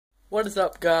What is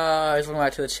up, guys? Welcome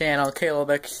back to the channel,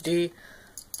 CalebXD.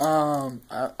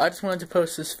 I just wanted to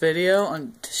post this video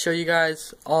to show you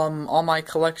guys all my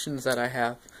collections that I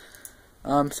have.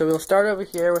 So we'll start over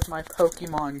here with my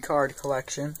Pokemon card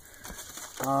collection.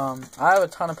 I have a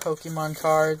ton of Pokemon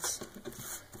cards.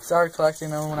 Started collecting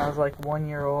them when I was like 1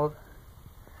 year old.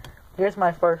 Here's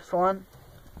my first one,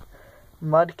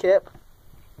 Mudkip.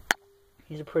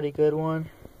 He's a pretty good one.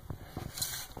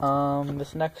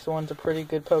 This next one's a pretty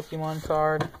good Pokemon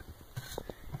card.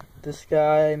 This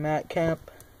guy, Matt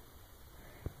Kemp.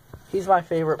 He's my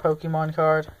favorite Pokemon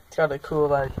card. It's got a cool,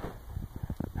 like,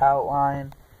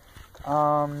 outline.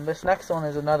 This next one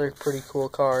is another pretty cool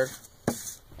card.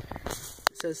 It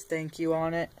says thank you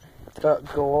on it. It's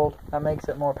got gold. That makes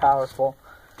it more powerful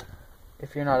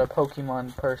if you're not a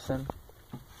Pokemon person.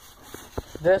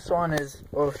 This one is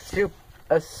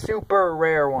a super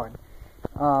rare one.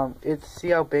 See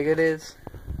how big it is?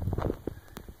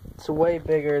 It's way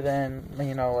bigger than,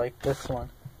 like this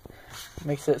one.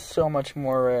 Makes it so much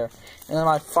more rare. And then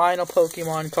my final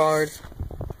Pokemon card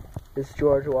is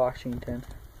George Washington.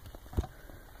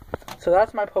 So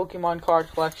that's my Pokemon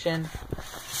card collection.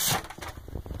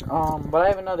 But I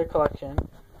have another collection.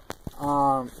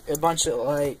 A bunch of,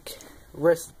 like,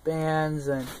 wristbands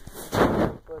and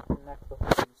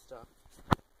necklaces and stuff.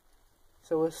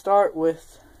 So we'll start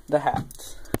with the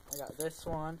hats. I got this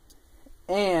one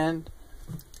and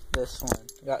this one.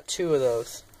 I got two of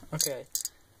those. Okay.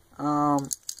 I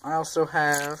also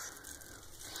have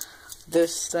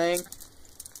this thing.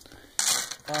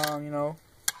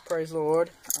 Praise the Lord.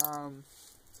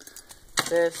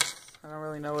 This, I don't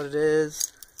really know what it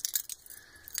is.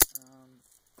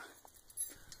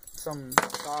 Some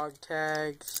dog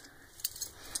tags.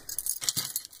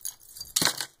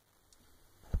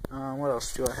 What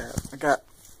else do I have? I got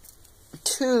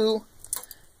two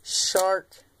shark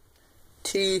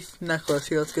teeth necklace.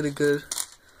 Here, let's get a good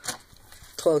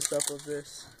close-up of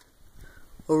this.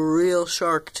 A real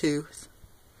shark tooth.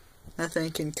 That thing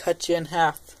can cut you in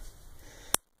half.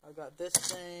 I've got this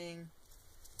thing,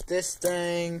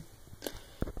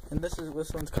 and this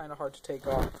one's kind of hard to take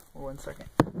off. 1 second.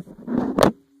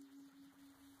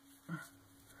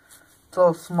 It's a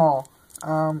little small.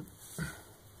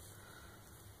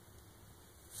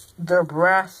 They're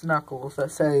brass knuckles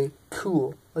that say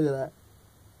cool. Look at that.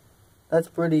 That's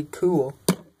pretty cool.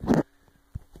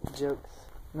 Jokes.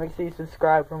 Make sure you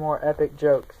subscribe for more epic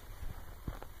jokes.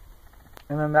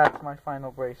 And then that's my final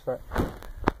bracelet.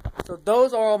 So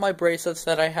those are all my bracelets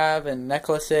that I have, and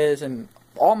necklaces, and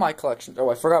all my collections. Oh,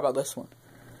 I forgot about this one.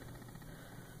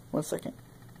 1 second.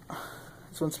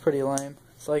 This one's pretty lame.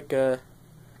 It's like a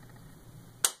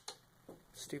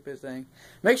stupid thing.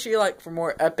 Make sure you like for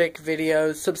more epic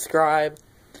videos. Subscribe.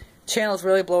 Channel's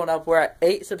really blowing up. We're at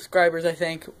 8 subscribers, I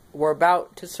think. We're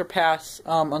about to surpass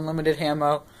Unlimited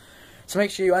Hamo. So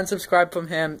make sure you unsubscribe from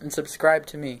him and subscribe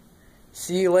to me.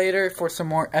 See you later for some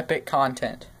more epic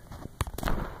content.